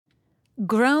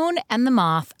Grown and the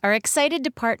Moth are excited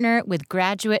to partner with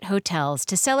Graduate Hotels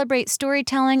to celebrate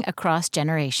storytelling across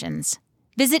generations.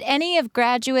 Visit any of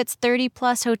Graduate's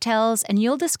 30-plus hotels and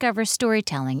you'll discover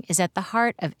storytelling is at the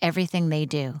heart of everything they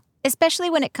do, especially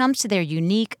when it comes to their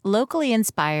unique, locally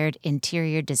inspired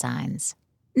interior designs.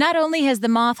 Not only has the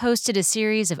Moth hosted a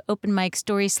series of open mic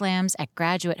story slams at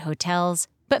Graduate Hotels,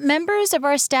 but members of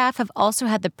our staff have also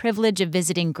had the privilege of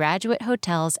visiting Graduate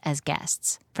Hotels as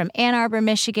guests. From Ann Arbor,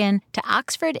 Michigan to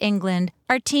Oxford, England,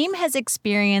 our team has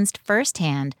experienced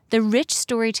firsthand the rich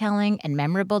storytelling and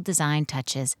memorable design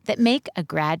touches that make a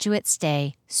graduate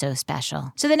stay so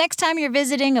special. So the next time you're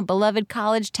visiting a beloved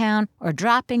college town or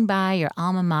dropping by your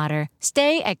alma mater,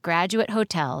 stay at Graduate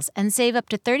Hotels and save up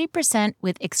to 30%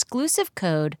 with exclusive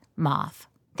code MOTH.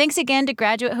 Thanks again to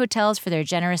Graduate Hotels for their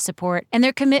generous support and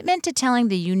their commitment to telling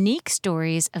the unique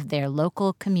stories of their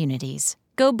local communities.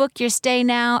 Go book your stay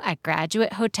now at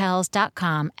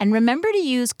graduatehotels.com and remember to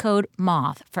use code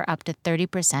MOTH for up to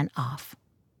 30% off.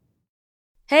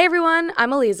 Hey everyone,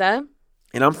 I'm Aleeza.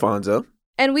 And I'm Fonzo.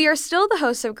 And we are still the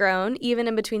hosts of Grown, even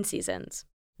in between seasons.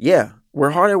 Yeah,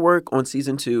 we're hard at work on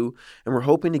season 2, and we're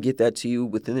hoping to get that to you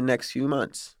within the next few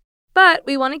months. But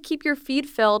we want to keep your feed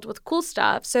filled with cool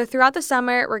stuff, so throughout the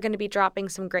summer, we're going to be dropping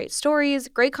some great stories,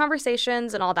 great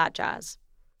conversations, and all that jazz.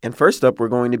 And first up, we're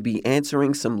going to be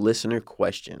answering some listener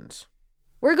questions.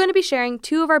 We're going to be sharing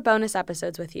 2 of our bonus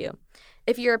episodes with you.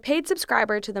 If you're a paid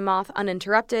subscriber to the Moth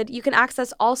Uninterrupted, you can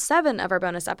access all 7 of our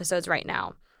bonus episodes right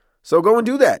now. So go and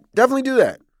do that. Definitely do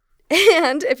that.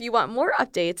 And if you want more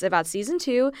updates about Season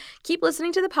 2, keep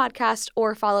listening to the podcast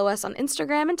or follow us on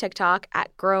Instagram and TikTok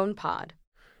at GrownPod.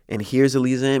 And here's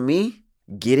Aleeza and me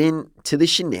getting to the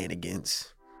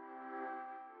shenanigans.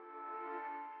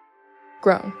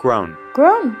 Grown. Grown.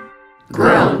 Grown.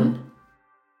 Grown.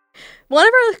 One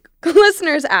of our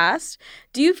listeners asked,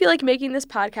 do you feel like making this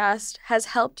podcast has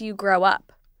helped you grow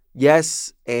up?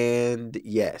 Yes and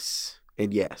yes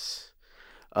and yes.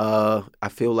 I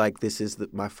feel like this is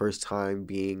my first time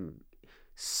being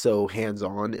so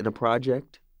hands-on in a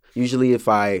project. Usually if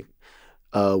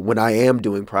when I am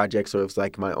doing projects or it's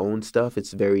like my own stuff,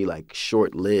 it's very like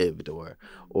short-lived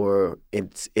or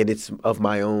it's of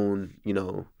my own,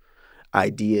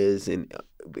 ideas and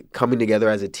coming together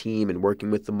as a team and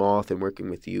working with the Moth and working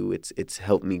with you. It's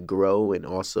helped me grow and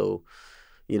also,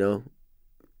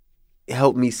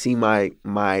 helped me see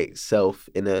myself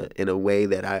in a way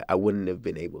that I wouldn't have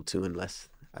been able to unless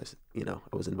I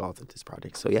was involved in this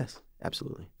project. So yes,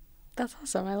 absolutely. That's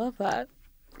awesome. I love that.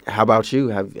 How about you?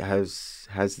 Has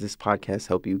this podcast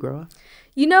helped you grow up?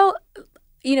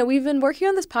 We've been working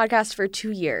on this podcast for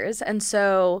 2 years, and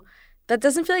so that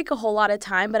doesn't feel like a whole lot of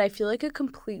time, but I feel like a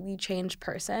completely changed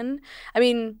person. I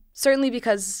mean, certainly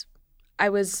because I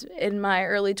was in my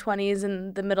early 20s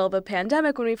in the middle of a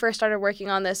pandemic when we first started working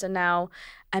on this, and now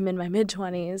I'm in my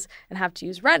mid-20s and have to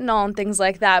use retinol and things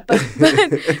like that. But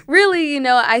really,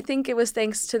 I think it was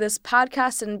thanks to this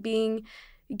podcast and being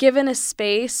given a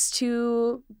space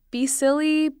to be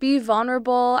silly, be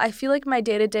vulnerable. I feel like my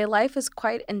day-to-day life is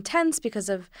quite intense because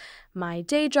of my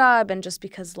day job and just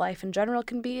because life in general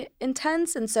can be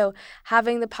intense. And so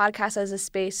having the podcast as a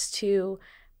space to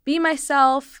be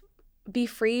myself, be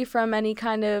free from any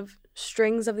kind of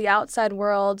strings of the outside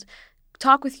world,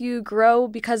 talk with you, grow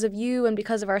because of you and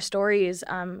because of our stories.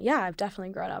 I've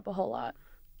definitely grown up a whole lot.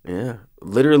 Yeah,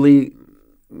 literally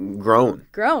grown.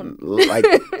 Like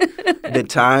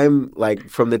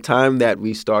from the time that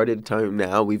we started to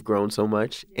now, we've grown so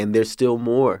much, and there's still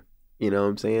more. You know what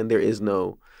I'm saying? There is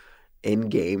no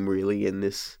end game really in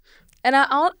this. And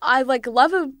I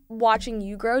love watching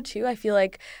you grow too. I feel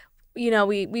like, we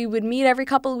would meet every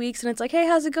couple of weeks, and it's like, hey,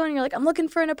 how's it going? You're like, I'm looking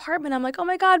for an apartment. I'm like, oh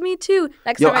my God, me too.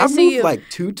 Next time I see you. I've moved like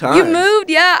 2 times. You moved?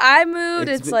 Yeah, I moved.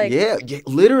 It's like. Yeah,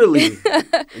 literally.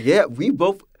 Yeah, we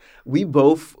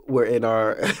both were in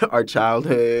our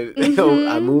childhood.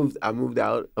 Mm-hmm. I moved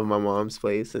out of my mom's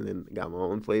place and then got my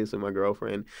own place with my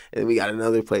girlfriend, and then we got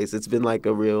another place. It's been like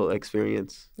a real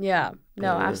experience. Yeah.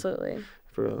 No, absolutely.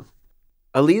 For real.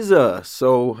 Aleeza,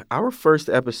 so our first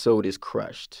episode is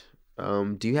Crushed.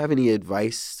 Do you have any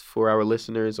advice for our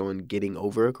listeners on getting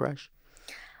over a crush?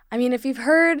 I mean, if you've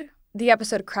heard the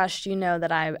episode Crushed, you know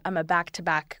that I'm a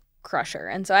back-to-back crusher.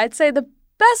 And so I'd say the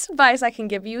best advice I can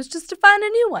give you is just to find a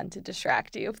new one to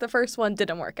distract you if the first one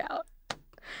didn't work out.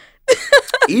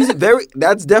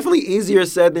 That's definitely easier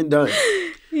said than done.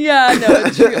 Yeah, no,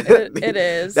 it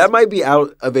is. That might be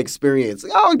out of experience.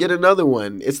 I'll get another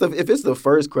one. If it's the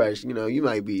first crush, you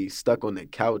might be stuck on the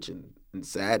couch in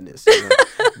sadness.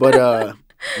 But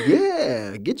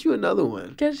yeah, get you another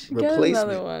one. Get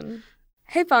another one.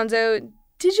 Hey, Fonzo,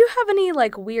 Did you have any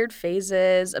like weird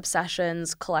phases,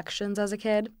 obsessions, collections as a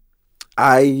kid?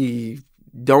 I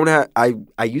don't have.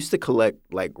 I used to collect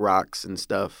like rocks and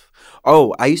stuff.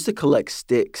 Oh, I used to collect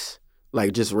sticks,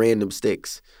 like just random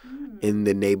sticks in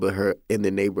the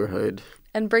neighborhood.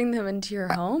 And bring them into your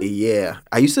home? Yeah,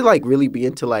 I used to like really be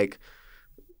into like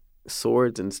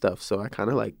swords and stuff. So I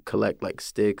kind of like collect like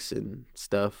sticks and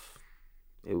stuff.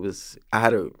 I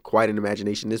had quite an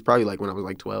imagination. This is probably like when I was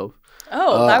like 12.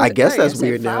 Oh, I guess that's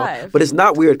weird now, 5. but it's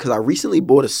not weird because I recently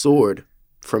bought a sword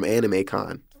from Anime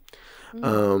Con.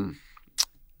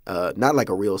 Not like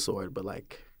a real sword, but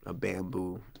like a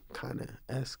bamboo kind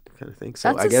of thing.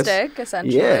 So That's I guess, a stick,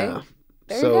 essentially. Yeah.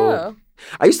 There you go.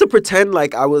 I used to pretend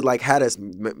like I was like had a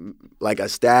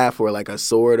staff or like a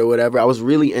sword or whatever. I was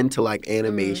really into like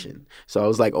animation, so I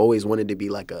was like always wanted to be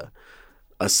like a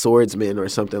swordsman or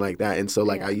something like that. And so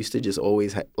like I used to just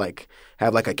always have like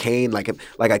a cane, like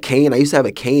a cane. I used to have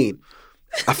a cane.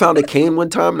 I found a cane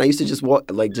one time, and I used to just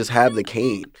just have the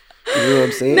cane. You know what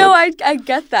I'm saying? No, I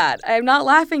get that. I'm not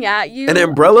laughing at you. An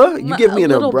umbrella? You give me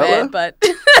an umbrella? Bit, but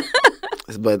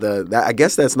I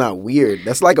guess that's not weird.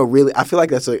 That's like I feel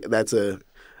like that's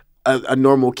a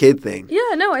normal kid thing.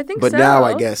 Yeah, no, I think so. But so. now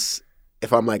I guess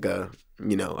if I'm like a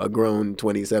grown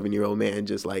 27-year-old man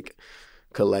just like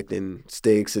collecting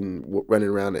sticks and running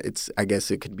around, I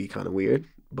guess it could be kind of weird.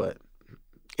 But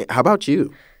how about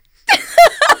you?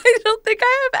 I don't think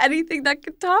I have anything that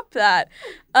could top that.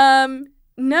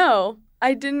 No,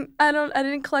 I didn't. I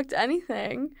didn't collect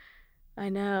anything. I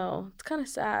know. It's kind of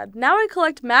sad. Now I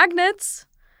collect magnets.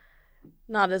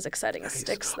 Not as exciting as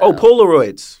sticks, though. Oh,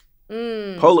 Polaroids.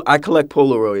 I collect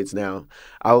Polaroids now.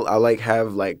 I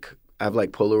have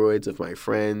like Polaroids of my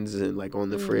friends and like on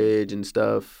the fridge and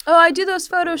stuff. Oh, I do those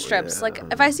photo strips. Yeah. Like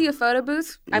if I see a photo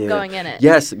booth, I'm going in it.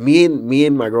 Yes, me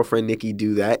and my girlfriend Nikki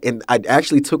do that, and I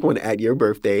actually took one at your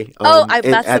birthday.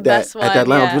 That's the best one. At that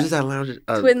lounge. Yeah. What is that lounge?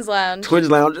 Twins Lounge. Twins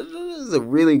Lounge. This is a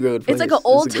really good place. It's like an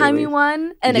old timey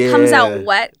one, and it comes out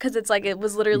wet because it's like it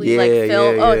was literally like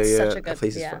filled. It's such a good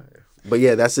place. Yeah. But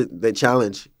yeah, that's the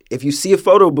challenge. If you see a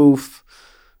photo booth,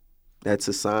 that's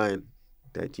a sign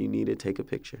that you need to take a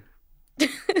picture.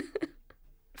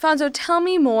 Fonzo, tell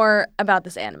me more about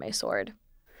this anime sword.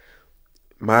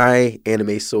 My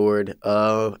anime sword.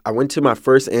 I went to my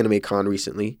first Anime Con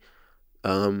recently,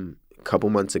 a couple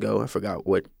months ago. I forgot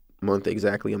what month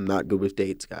exactly. I'm not good with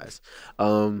dates, guys.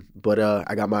 But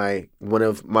I got one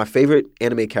of my favorite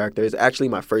anime characters. Actually,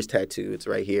 my first tattoo. It's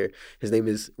right here. His name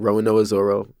is Roronoa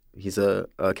Zoro. He's a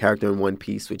character in One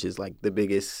Piece, which is like the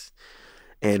biggest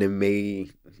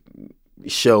anime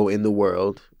show in the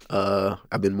world.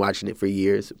 I've been watching it for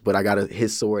years, but I got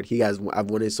his sword. I've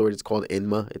won his sword. It's called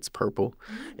Enma. It's purple,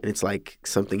 and it's like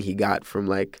something he got from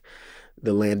like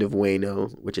the land of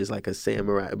Wano, which is like a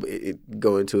samurai.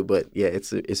 Go into it, but yeah,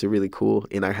 it's a really cool,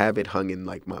 and I have it hung in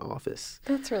like my office.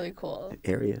 That's really cool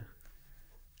area.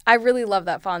 I really love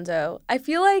that, Fonzo. I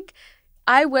feel like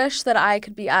I wish that I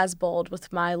could be as bold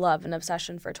with my love and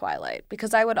obsession for Twilight,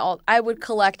 because I would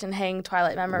collect and hang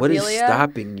Twilight memorabilia. What is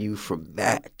stopping you from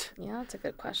that? Yeah, that's a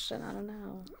good question. I don't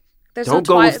know. Don't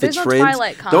go with the trends. No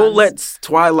Twilight cons. Don't let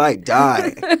Twilight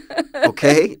die.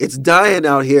 Okay, it's dying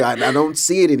out here. I don't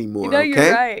see it anymore. You know,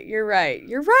 okay? You're right.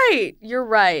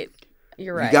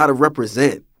 You got to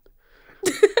represent.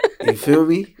 You feel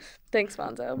me? Thanks,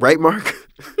 Fonzo. Right, Mark?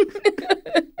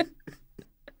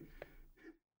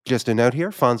 Just a note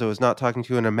here, Fonzo is not talking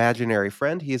to an imaginary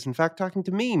friend. He is, in fact, talking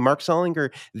to me, Mark Sellinger,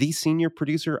 the senior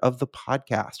producer of the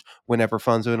podcast. Whenever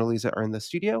Fonzo and Aleeza are in the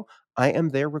studio, I am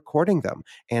there recording them.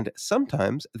 And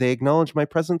sometimes they acknowledge my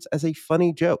presence as a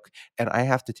funny joke, and I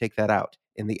have to take that out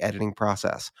in the editing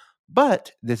process.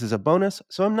 But this is a bonus,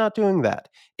 so I'm not doing that.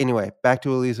 Anyway, back to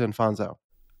Aleeza and Fonzo.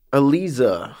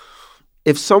 Aleeza,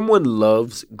 if someone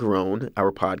loves Grown,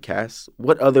 our podcast,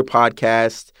 what other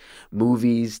podcasts,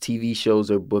 movies, TV shows,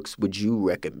 or books would you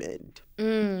recommend?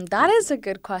 That is a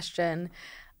good question.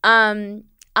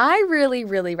 I really,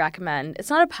 really recommend,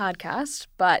 it's not a podcast,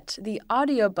 but the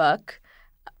audiobook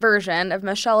version of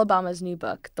Michelle Obama's new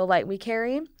book, The Light We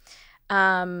Carry.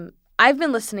 I've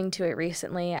been listening to it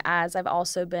recently, as I've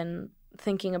also been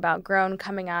thinking about Grown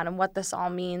coming out and what this all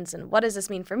means, and what does this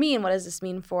mean for me, and what does this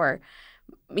mean for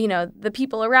the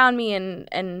people around me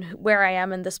and where I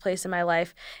am in this place in my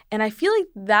life. And I feel like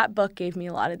that book gave me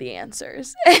a lot of the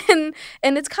answers. And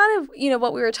it's kind of,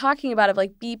 what we were talking about of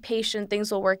like, be patient,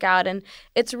 things will work out. And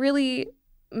it's really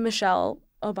Michelle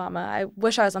Obama. I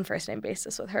wish I was on first name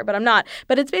basis with her, but I'm not.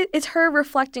 But it's her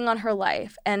reflecting on her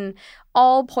life and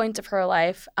all points of her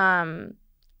life, and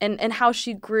how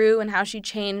she grew and how she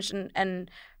changed,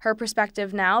 and her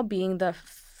perspective now being the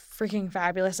freaking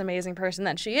fabulous, amazing person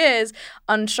that she is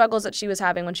on struggles that she was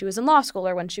having when she was in law school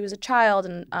or when she was a child.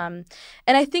 And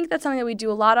I think that's something that we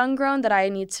do a lot on Grown, that I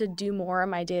need to do more in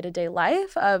my day-to-day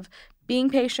life, of being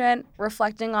patient,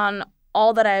 reflecting on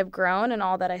all that I have grown and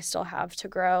all that I still have to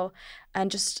grow,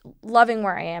 and just loving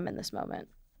where I am in this moment.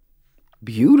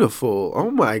 Beautiful.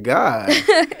 Oh, my God.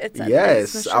 It's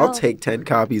yes, nice, I'll take 10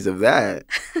 copies of that.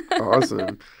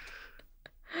 Awesome.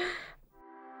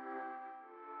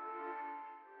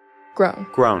 Grown.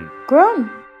 Grown. Grown.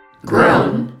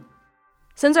 Grown.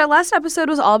 Since our last episode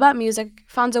was all about music,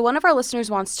 Fonzo, one of our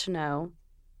listeners wants to know,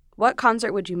 what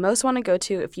concert would you most want to go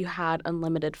to if you had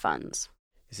unlimited funds?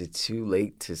 Is it too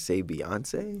late to say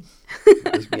Beyonce?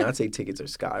 Those Beyonce tickets are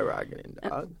skyrocketing,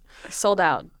 dog. Sold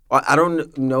out. I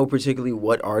don't know particularly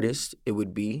what artist it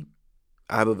would be.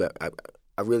 I enjoy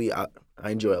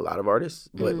a lot of artists,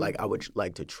 but like I would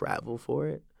like to travel for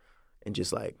it and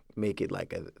just like make it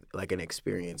like an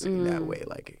experience in that way.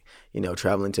 Like, you know,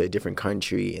 traveling to a different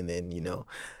country and then, you know,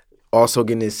 also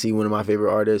getting to see one of my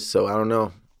favorite artists. So I don't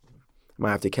know.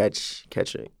 Might have to catch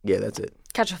it. Yeah, that's it.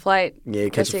 Catch a flight. Yeah, Go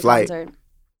catch see a flight. concert.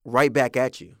 Right back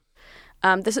at you.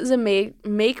 This is a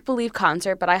make-believe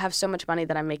concert, but I have so much money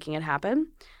that I'm making it happen.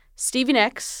 Stevie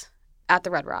Nicks at the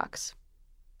Red Rocks.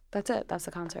 That's it. That's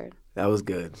the concert. That was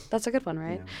good. That's a good one,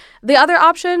 right? Yeah. The other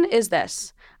option is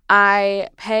this. I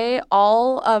pay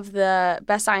all of the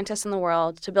best scientists in the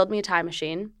world to build me a time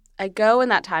machine. I go in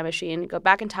that time machine, go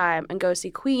back in time, and go see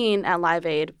Queen at Live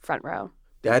Aid front row.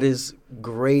 That is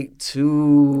great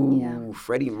too. Yeah.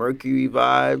 Freddie Mercury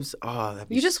vibes. Oh, that'd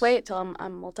be You just wait till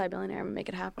I'm multi-billionaire and make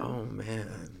it happen. Oh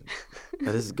man,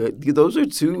 that is good. Those are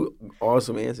two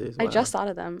awesome answers. I Wow. just thought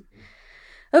of them.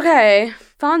 Okay,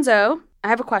 Fonzo, I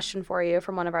have a question for you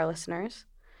from one of our listeners.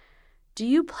 Do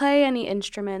you play any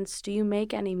instruments? Do you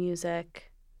make any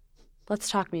music?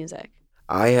 Let's talk music.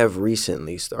 I have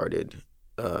recently started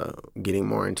getting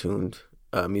more in tune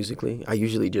musically. I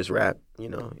usually just rap. You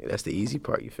know, that's the easy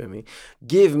part. You feel me?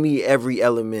 Give me every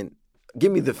element.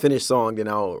 Give me the finished song, then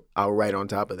I'll write on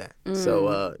top of that.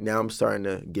 So now I'm starting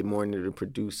to get more into the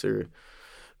producer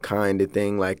kind of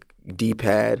thing, like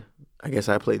D-pad. I guess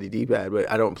I play the D-pad, but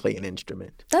I don't play an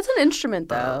instrument. That's an instrument,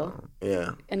 though.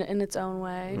 Yeah. In its own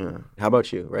way. Yeah. How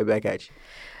about you? Right back at you.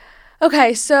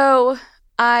 Okay, so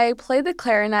I played the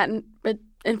clarinet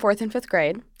in 4th and 5th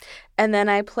grade, and then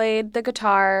I played the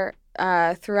guitar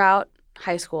throughout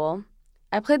high school.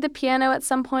 I played the piano at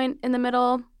some point in the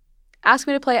middle. Ask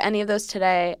me to play any of those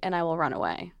today, and I will run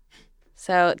away.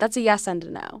 So that's a yes and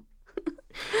a no.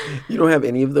 You don't have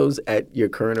any of those at your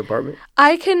current apartment?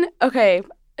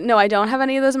 No, I don't have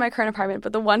any of those in my current apartment,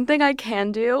 but the one thing I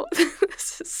can do,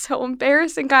 this is so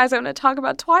embarrassing, guys, I'm going to talk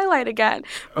about Twilight again.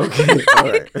 Okay, all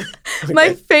right. Okay.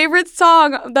 My favorite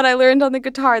song that I learned on the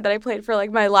guitar that I played for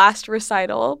like my last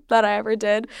recital that I ever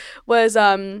did was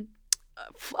Flightless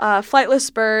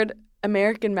Bird,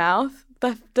 American Mouth.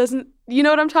 You know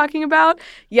what I'm talking about?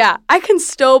 Yeah, I can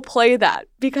still play that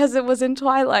because it was in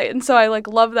Twilight, and so I like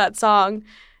love that song.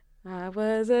 No,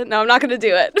 I'm not going to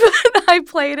do it. But I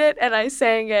played it and I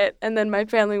sang it, and then my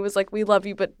family was like, we love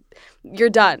you, but you're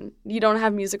done. You don't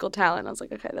have musical talent. I was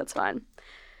like, okay, that's fine.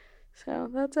 So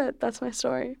that's it. That's my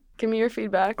story. Give me your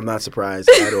feedback. I'm not surprised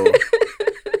at all.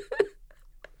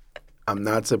 I'm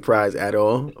not surprised at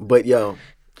all. But, yo,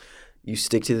 you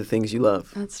stick to the things you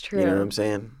love. That's true. You know what I'm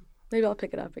saying? Maybe I'll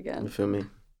pick it up again. You feel me?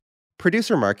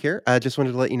 Producer Mark here. I just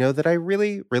wanted to let you know that I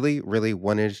really, really, really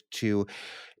wanted to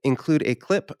include a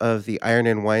clip of the Iron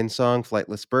and Wine song,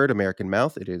 Flightless Bird, American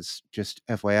Mouth. It is just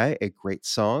FYI, a great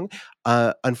song.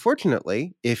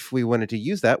 Unfortunately, if we wanted to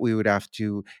use that, we would have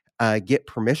to get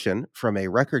permission from a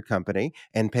record company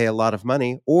and pay a lot of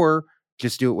money, or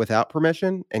just do it without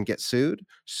permission and get sued.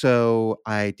 So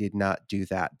I did not do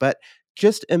that. But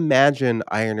just imagine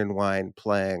Iron and Wine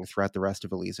playing throughout the rest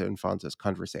of Aleeza and Fonzo's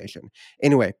conversation.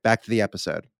 Anyway, back to the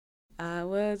episode. I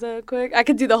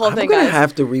could do the whole thing, I'm going to guys.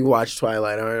 have to rewatch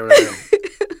Twilight. I don't know.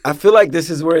 I feel like this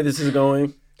is where this is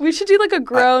going. We should do like a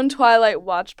grown Twilight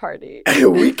watch party.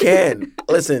 We can.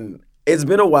 Listen, it's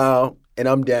been a while, and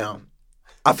I'm down.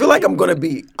 I feel like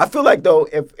though,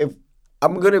 if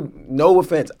I'm going to, no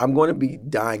offense, I'm going to be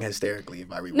dying hysterically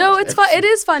if I rewatch No, it's that. fun. It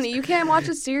is funny. You can't watch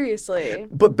it seriously.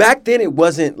 But back then, it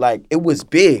wasn't like, it was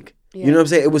big. Yeah. You know what I'm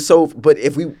saying? It was so, but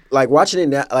if we, like, watching it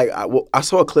now, like, I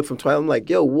saw a clip from Twilight, I'm like,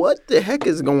 yo, what the heck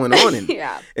is going on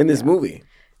in this movie?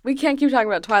 We can't keep talking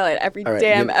about Twilight every All right,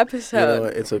 damn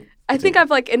episode. You know, I think I've,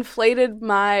 like, inflated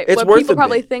It's what worth people a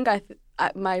probably bit. think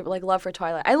my, like, love for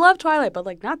Twilight. I love Twilight, but,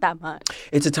 like, not that much.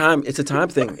 It's a time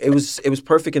thing. It was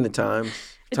perfect in the time.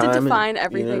 It did define and,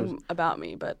 everything you know. about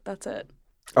me, but that's it.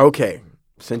 Okay,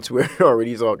 since we're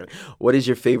already talking, what is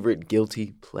your favorite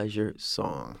guilty pleasure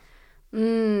song?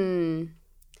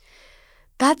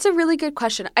 That's a really good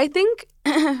question. I think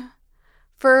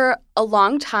for a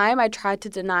long time, I tried to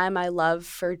deny my love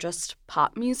for just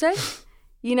pop music.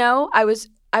 You know, I was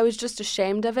just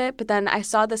ashamed of it. But then I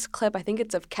saw this clip, I think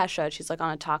it's of Kesha. She's like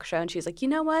on a talk show and she's like, you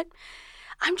know what?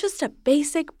 I'm just a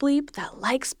basic bleep that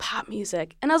likes pop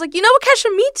music. And I was like, you know what,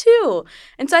 Kesha, me too.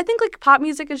 And so I think like pop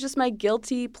music is just my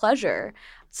guilty pleasure.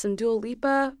 Some Dua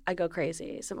Lipa, I go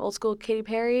crazy. Some old school Katy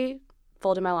Perry,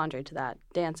 folding my laundry to that,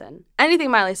 dancing.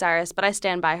 Anything Miley Cyrus, but I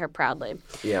stand by her proudly.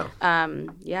 Yeah.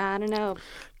 Yeah, I don't know.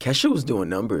 Kesha was doing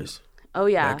numbers. Oh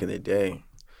yeah. Back in the day.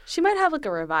 She might have like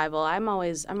a revival. I'm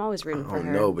always rooting for her. I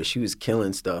don't know, but she was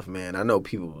killing stuff, man. I know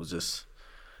people was just,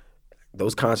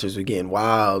 those concerts were getting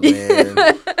wild, man.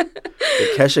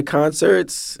 The Kesha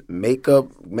concerts, makeup,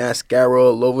 mascara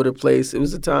all over the place. It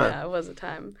was a time. Yeah, it was a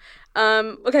time.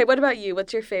 Okay, what about you?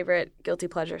 What's your favorite guilty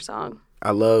pleasure song?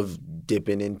 I love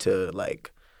dipping into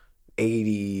like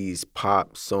 80s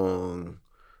pop song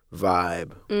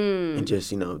vibe and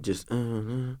just,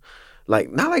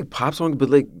 like not like pop songs, but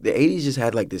like the 80s just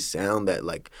had like this sound that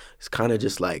like it's kind of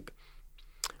just like,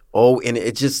 and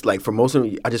it's just like for most of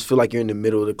them, I just feel like you're in the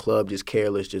middle of the club, just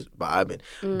careless, just vibing.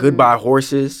 Goodbye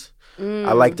Horses,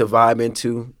 I like to vibe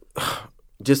into.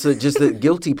 just a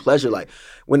guilty pleasure, like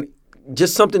when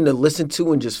just something to listen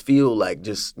to and just feel like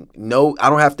just no, I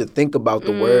don't have to think about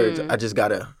the words. I just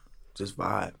gotta just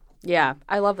vibe. Yeah,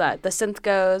 I love that. The synth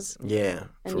goes. Yeah,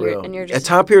 and for you're, real. And you're just a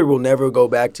time period we'll never go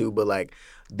back to, but like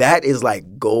that is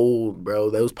like gold, bro.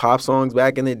 Those pop songs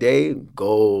back in the day,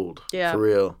 gold. Yeah, for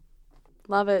real.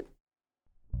 Love it.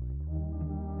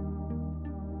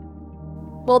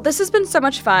 Well, this has been so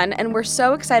much fun, and we're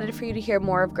so excited for you to hear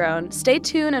more of Grown. Stay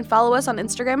tuned and follow us on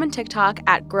Instagram and TikTok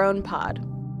at GrownPod.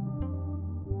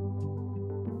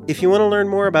 If you want to learn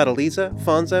more about Aleeza,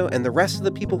 Fonzo, and the rest of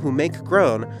the people who make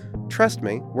Grown, trust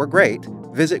me, we're great.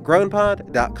 Visit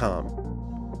grownpod.com.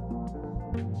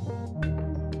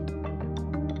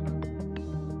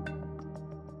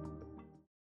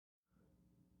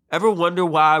 Ever wonder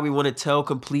why we want to tell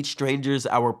complete strangers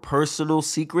our personal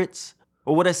secrets?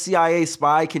 Or what a CIA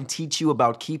spy can teach you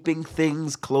about keeping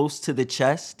things close to the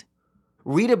chest?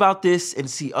 Read about this and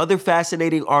see other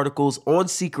fascinating articles on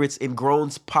secrets in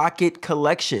Grown's Pocket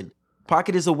collection.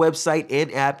 Pocket is a website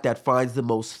and app that finds the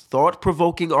most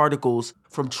thought-provoking articles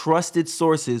from trusted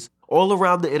sources all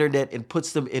around the internet and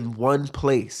puts them in one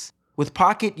place. With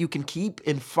Pocket, you can keep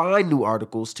and find new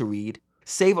articles to read,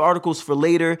 save articles for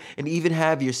later, and even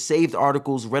have your saved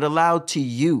articles read aloud to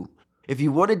you. If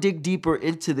you want to dig deeper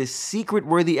into this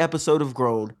secret-worthy episode of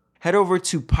Grown, head over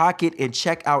to Pocket and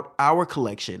check out our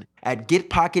collection at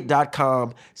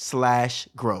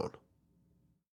getpocket.com/grown.